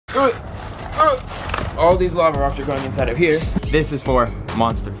All these lava rocks are going inside of here. This is for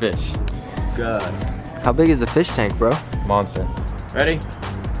monster fish. God. How big is the fish tank, bro? Monster. Ready?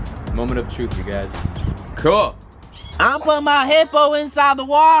 Moment of truth, you guys. Cool. I'm putting my hippo inside the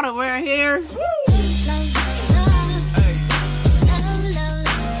water. We're here.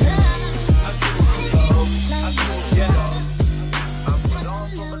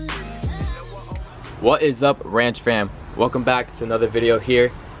 What is up, Ranch fam? Welcome back to another video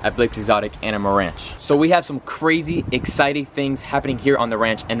here at Blake's Exotic Animal Ranch. So we have some crazy, exciting things happening here on the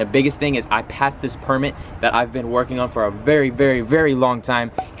ranch, and the biggest thing is I passed this permit that I've been working on for a very long time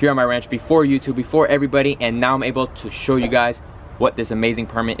here on my ranch, before YouTube, before everybody, and now I'm able to show you guys what this amazing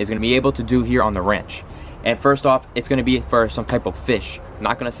permit is gonna be able to do here on the ranch. And first off, it's gonna be for some type of fish. I'm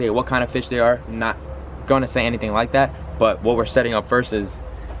not gonna say what kind of fish they are, I'm not gonna say anything like that, but what we're setting up first is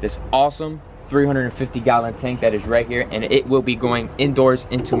this awesome 350-gallon tank that is right here, and it will be going indoors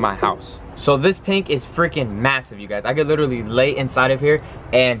into my house. So this tank is freaking massive, you guys. I could literally lay inside of here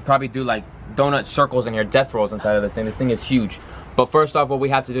and probably do like donut circles in here, death rolls inside of this thing. This thing is huge. But first off, what we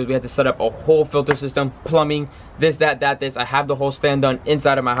have to do is we have to set up a whole filter system, plumbing, this, that, this. I have the whole stand done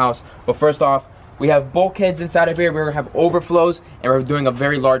inside of my house. But first off, we have bulkheads inside of here. We're gonna have overflows, and we're doing a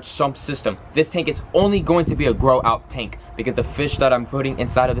very large sump system. This tank is only going to be a grow out tank, because the fish that I'm putting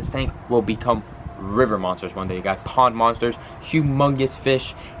inside of this tank will become river monsters one day. You got pond monsters, humongous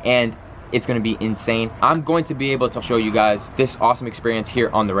fish, and it's gonna be insane. I'm going to be able to show you guys this awesome experience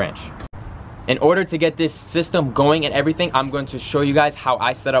here on the ranch. In order to get this system going and everything, I'm going to show you guys how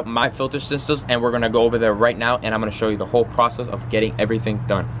I set up my filter systems, and we're gonna go over there right now, and I'm gonna show you the whole process of getting everything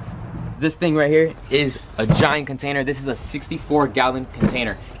done. This thing right here is a giant container. This is a 64-gallon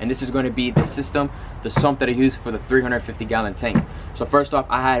container, and this is going to be the system, the sump that I use for the 350-gallon tank. So first off,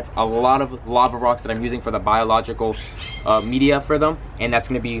 I have a lot of lava rocks that I'm using for the biological media for them, and that's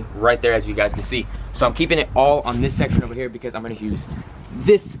going to be right there, as you guys can see. So I'm keeping it all on this section over here, because I'm going to use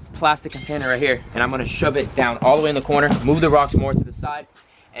this plastic container right here, and I'm going to shove it down all the way in the corner, move the rocks more to the side,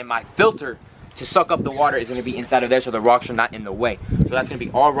 and my filter to suck up the water is going to be inside of there, so the rocks are not in the way. So that's going to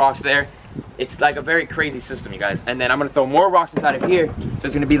be all rocks there. It's like a very crazy system, you guys. And then I'm going to throw more rocks inside of here, so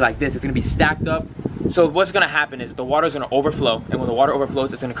it's going to be like this. It's going to be stacked up. So what's going to happen is the water is going to overflow, and when the water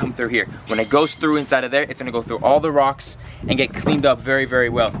overflows, it's going to come through here. When it goes through inside of there, it's going to go through all the rocks and get cleaned up very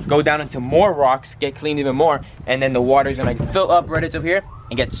well. Go down into more rocks, get cleaned even more, and then the water is going to fill up right into here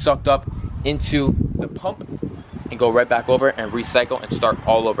and get sucked up into the pump and go right back over and recycle and start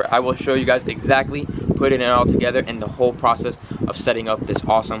all over. I will show you guys exactly putting it all together and the whole process of setting up this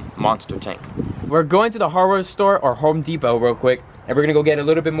awesome monster tank. We're going to the hardware store or Home Depot real quick, and we're gonna go get a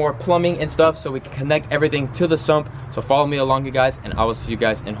little bit more plumbing and stuff so we can connect everything to the sump. So follow me along, you guys, and I will see you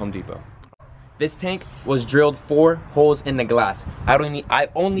guys in Home Depot. This tank was drilled 4 holes in the glass. I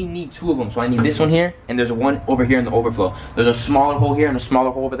only need 2 of them, so I need this one here, and there's one over here in the overflow. There's a smaller hole here and a smaller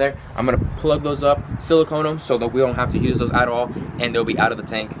hole over there. I'm gonna plug those up, silicone them, so that we don't have to use those at all, and they'll be out of the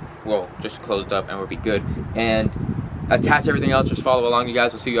tank. Well, just closed up, and we'll be good. And attach everything else. Just follow along, you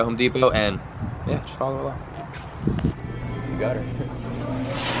guys. We'll see you at Home Depot, and yeah, just follow along. You got her.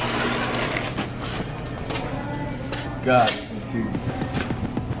 God.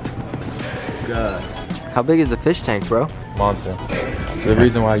 God. How big is the fish tank, bro? Monster. So the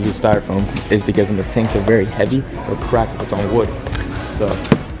reason why I use styrofoam is because when the tanks are very heavy, they'll crack if it's on wood. So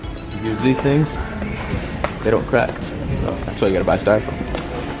you use these things, they don't crack. So that's why you gotta buy styrofoam.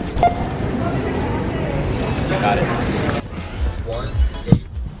 Got it.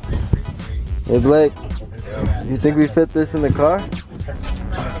 Hey Blake, you think we fit this in the car?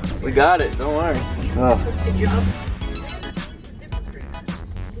 We got it, don't worry. Oh.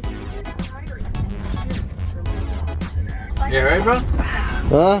 You alright, bro?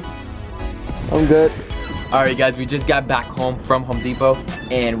 Huh? I'm good. Alright guys, we just got back home from Home Depot,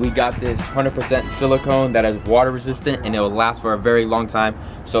 and we got this 100% silicone that is water resistant, and it will last for a very long time.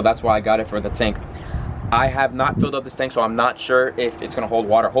 So that's why I got it for the tank. I have not filled up this tank, so I'm not sure if it's gonna hold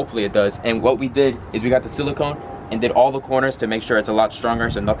water. Hopefully it does. And what we did is we got the silicone and did all the corners to make sure it's a lot stronger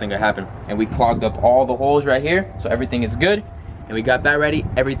so nothing could happen. And we clogged up all the holes right here, so everything is good. And we got that ready.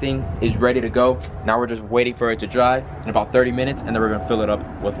 Everything is ready to go. Now we're just waiting for it to dry in about 30 minutes, and then we're gonna fill it up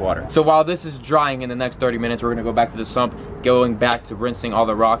with water. So while this is drying in the next 30 minutes, we're gonna go back to the sump, going back to rinsing all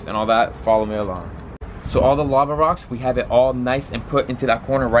the rocks and all that. Follow me along. So all the lava rocks, we have it all nice and put into that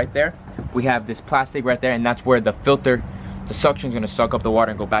corner right there. We have this plastic right there, and that's where the filter, the suction is gonna suck up the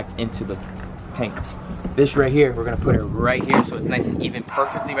water and go back into the tank. This right here, we're gonna put it right here so it's nice and even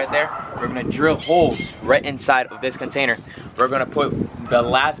perfectly right there. We're gonna drill holes right inside of this container. We're gonna put the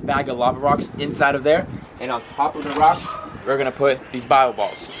last bag of lava rocks inside of there, and on top of the rocks, we're gonna put these bio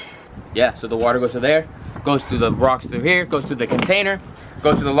balls. yeah, so the water goes to there, goes through the rocks through here, goes through the container,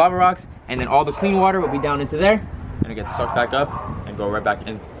 goes to the lava rocks, and then all the clean water will be down into there, and it gets sucked back up and go right back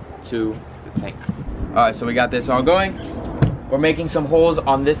into the tank. All right, so we got this all going. We're making some holes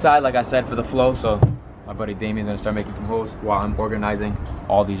on this side, like I said, for the flow. So my buddy Damien's gonna start making some holes while I'm organizing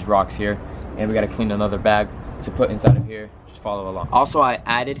all these rocks here. And we gotta clean another bag to put inside of here. Just follow along. Also, I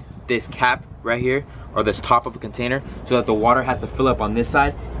added this cap right here, or this top of a container, so that the water has to fill up on this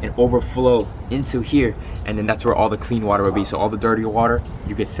side and overflow into here. And then that's where all the clean water will be. So all the dirty water,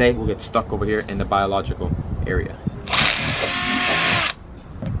 you could say, will get stuck over here in the biological area.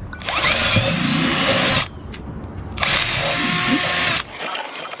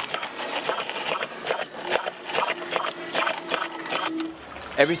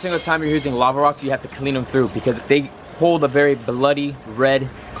 Every single time you're using lava rocks, you have to clean them through because they hold a very bloody red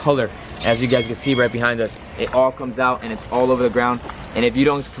color. As you guys can see right behind us, it all comes out and it's all over the ground. And if you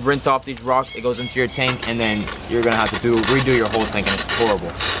don't rinse off these rocks, it goes into your tank, and then you're gonna have to redo your whole tank, and it's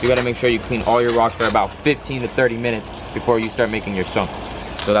horrible. You gotta make sure you clean all your rocks for about 15 to 30 minutes before you start making your sump.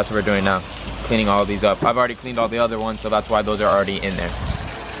 So that's what we're doing now, cleaning all of these up. I've already cleaned all the other ones, so that's why those are already in there.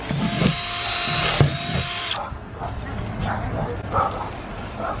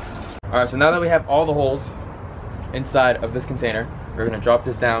 All right, so now that we have all the holes inside of this container, we're gonna drop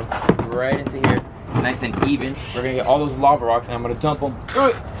this down right into here, nice and even. We're gonna get all those lava rocks, and I'm gonna dump them.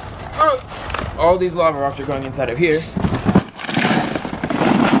 All these lava rocks are going inside of here.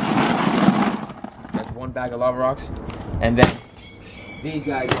 That's one bag of lava rocks. And then these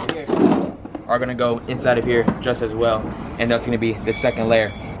guys over here are gonna go inside of here just as well. And that's gonna be the second layer.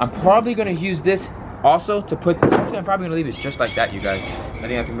 I'm probably gonna use this also to put, actually I'm probably gonna leave it just like that, you guys. I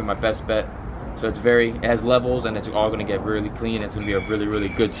think that's gonna be my best bet. So it has levels, and it's all gonna get really clean. It's gonna be a really, really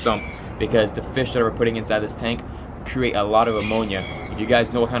good sump because the fish that we're putting inside this tank create a lot of ammonia. If you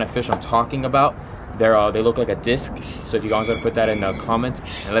guys know what kind of fish I'm talking about, they look like a disc. So if you guys want to put that in the comments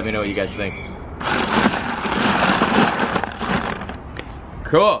and let me know what you guys think.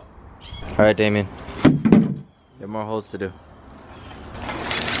 Cool. All right, Damien. You have more holes to do.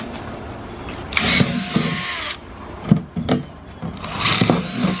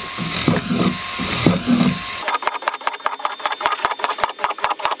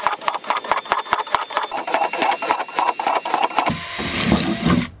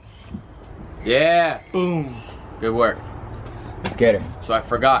 Yeah, boom. Good work. Let's get it. So I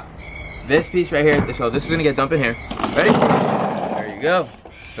forgot this piece right here. So this is gonna get dumped in here. Ready? There you go.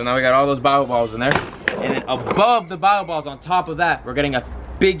 So now we got all those bio balls in there. And then above the bio balls, on top of that, we're getting a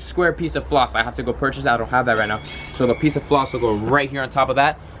big square piece of floss. I have to go purchase that. I don't have that right now. So the piece of floss will go right here on top of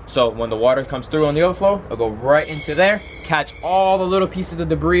that. So when the water comes through on the overflow, it'll go right into there, catch all the little pieces of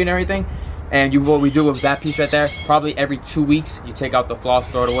debris and everything. And what we do with that piece right there, probably every 2 weeks, you take out the floss,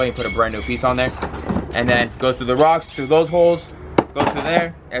 throw it away, and put a brand new piece on there. And then goes through the rocks, through those holes, goes through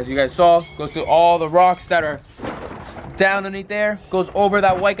there, as you guys saw, goes through all the rocks that are down underneath there, goes over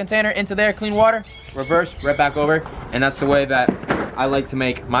that white container into there, clean water, reverse, right back over. And that's the way that I like to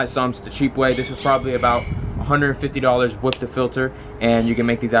make my sumps, the cheap way. This is probably about $150 with the filter, and you can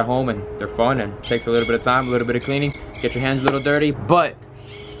make these at home, and they're fun, and takes a little bit of time, a little bit of cleaning, get your hands a little dirty, but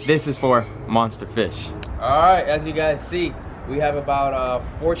this is for monster fish. All right, as you guys see, we have about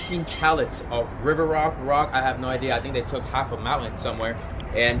 14 pallets of river rock. I have no idea. I think they took half a mountain somewhere.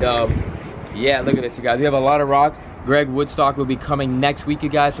 And yeah, look at this, you guys. We have a lot of rock. Greg Woodstock will be coming next week, you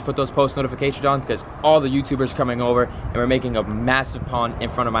guys, to put those post notifications on, because all the YouTubers coming over, and we're making a massive pond in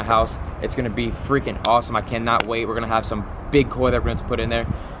front of my house. It's gonna be freaking awesome. I cannot wait. We're gonna have some big koi that we're going to put in there.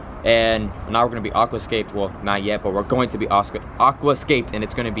 And now we're going to be aquascaped. Well, not yet, but we're going to be aquascaped, and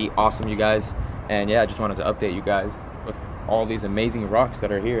it's going to be awesome, you guys. And yeah, I just wanted to update you guys with all these amazing rocks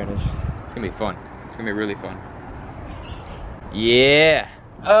that are here, and it's going to be fun. It's going to be really fun. Yeah.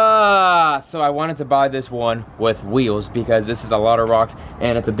 So I wanted to buy this one with wheels because this is a lot of rocks,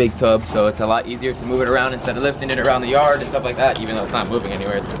 and it's a big tub, so it's a lot easier to move it around instead of lifting it around the yard and stuff like that, even though it's not moving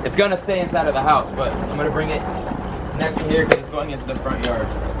anywhere. It's going to stay inside of the house, but I'm going to bring it next to here because it's going into the front yard.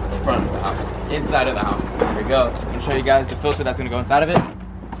 Front of the house, inside of the house. There we go. I'm gonna show you guys the filter that's gonna go inside of it.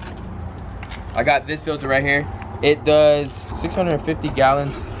 I got this filter right here. It does 650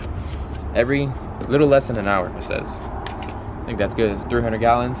 gallons every little less than an hour, it says. I think that's good. It's 300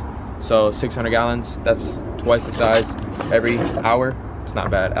 gallons. So 600 gallons, that's twice the size every hour. It's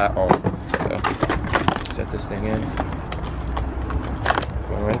not bad at all. So set this thing in.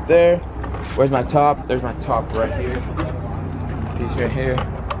 Going right there. Where's my top? There's my top right here. Piece right here.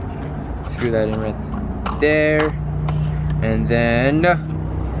 Screw that in right there. And then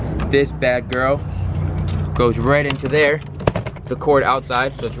this bad girl goes right into there. the cord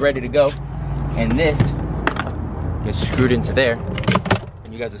outside, so it's ready to go. And this gets screwed into there.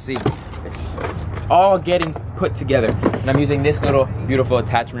 And you guys will see, it's all getting put together. And I'm using this little beautiful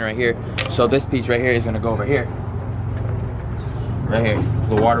attachment right here. So this piece right here is gonna go over here. Right here.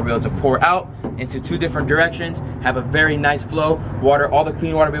 So the water will be able to pour out into 2 different directions, have a very nice flow. Water, all the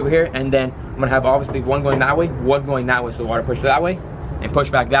clean water will be over here, and then I'm gonna have obviously one going that way, one going that way, so the water pushes that way and push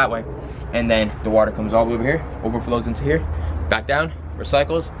back that way. And then the water comes all the way over here, overflows into here, back down,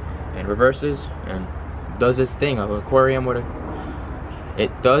 recycles, and reverses, and does its thing. An aquarium with it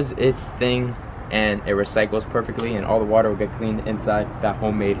does its thing, and it recycles perfectly, and all the water will get cleaned inside that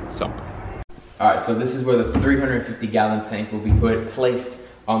homemade sump. All right, so this is where the 350-gallon tank will be placed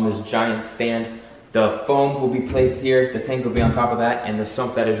on this giant stand. The foam will be placed here, the tank will be on top of that, and the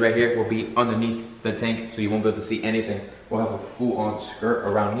sump that is right here will be underneath the tank, so you won't be able to see anything. We'll have a full-on skirt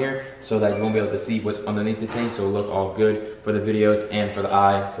around here so that you won't be able to see what's underneath the tank, so it'll look all good for the videos and for the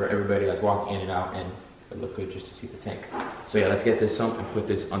eye, for everybody that's walking in and out, and it'll look good just to see the tank. So yeah, let's get this sump and put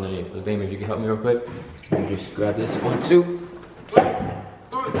this underneath. So Damon, if you can help me real quick, you just grab this, 1, 2.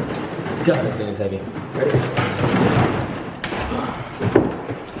 God, this thing is heavy. Ready?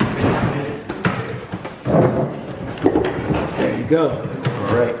 There you go.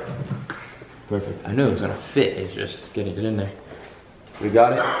 All right. Perfect. I knew it was gonna fit. It's just getting it in there. We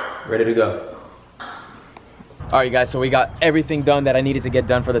got it. Ready to go. All right, guys. So we got everything done that I needed to get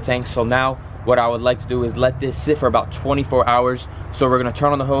done for the tank. So now what I would like to do is let this sit for about 24 hours. So we're gonna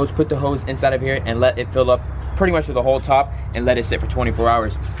turn on the hose, put the hose inside of here, and let it fill up pretty much to the whole top, and let it sit for 24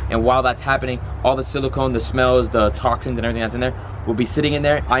 hours. And while that's happening, all the silicone, the smells, the toxins, and everything that's in there will be sitting in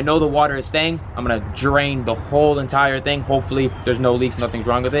there. I know the water is staying. I'm gonna drain the whole entire thing. Hopefully there's no leaks, nothing's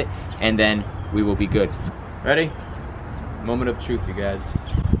wrong with it, and then we will be good. Ready? Moment of truth, you guys.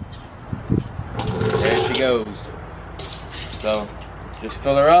 There she goes. So just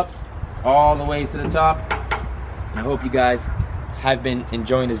fill her up all the way to the top. And I hope you guys have been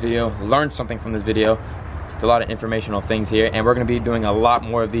enjoying this video, learned something from this video. It's a lot of informational things here, and we're gonna be doing a lot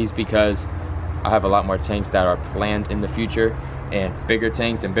more of these because I have a lot more tanks that are planned in the future, and bigger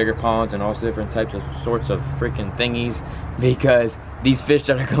tanks and bigger ponds and all different types of sorts of freaking thingies, because these fish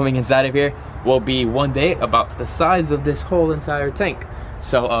that are coming inside of here will be one day about the size of this whole entire tank.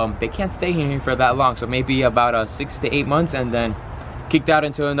 So they can't stay here for that long, so maybe about 6 to 8 months, and then kicked out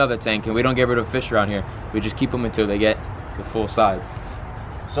into another tank. And we don't get rid of fish around here, we just keep them until they get to full size.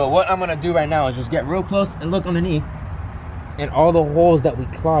 So what I'm gonna do right now is just get real close and look underneath, and all the holes that we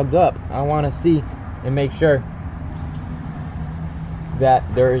clogged up, I wanna see and make sure that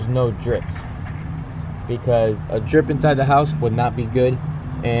there is no drips, because a drip inside the house would not be good,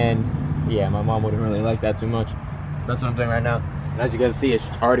 and yeah, my mom wouldn't really like that too much. So that's what I'm doing right now. And as you guys see, it's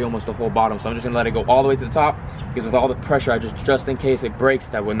already almost the whole bottom, so I'm just gonna let it go all the way to the top, because with all the pressure, just in case it breaks,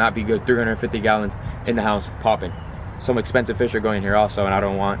 that would not be good. 350 gallons in the house popping. Some expensive fish are going here also, and I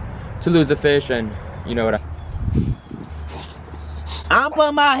don't want to lose a fish, and you know what I'm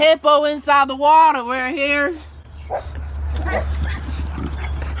putting my hippo inside the water. We're here.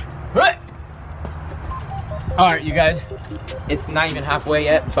 All right, you guys, it's not even halfway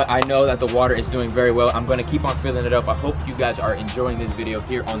yet, but I know that the water is doing very well. I'm gonna keep on filling it up. I hope you guys are enjoying this video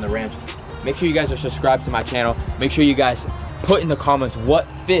here on the ranch. Make sure you guys are subscribed to my channel. Make sure you guys put in the comments what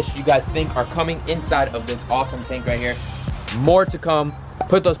fish you guys think are coming inside of this awesome tank right here. More to come.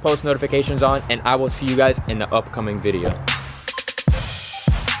 Put those post notifications on, and I will see you guys in the upcoming video.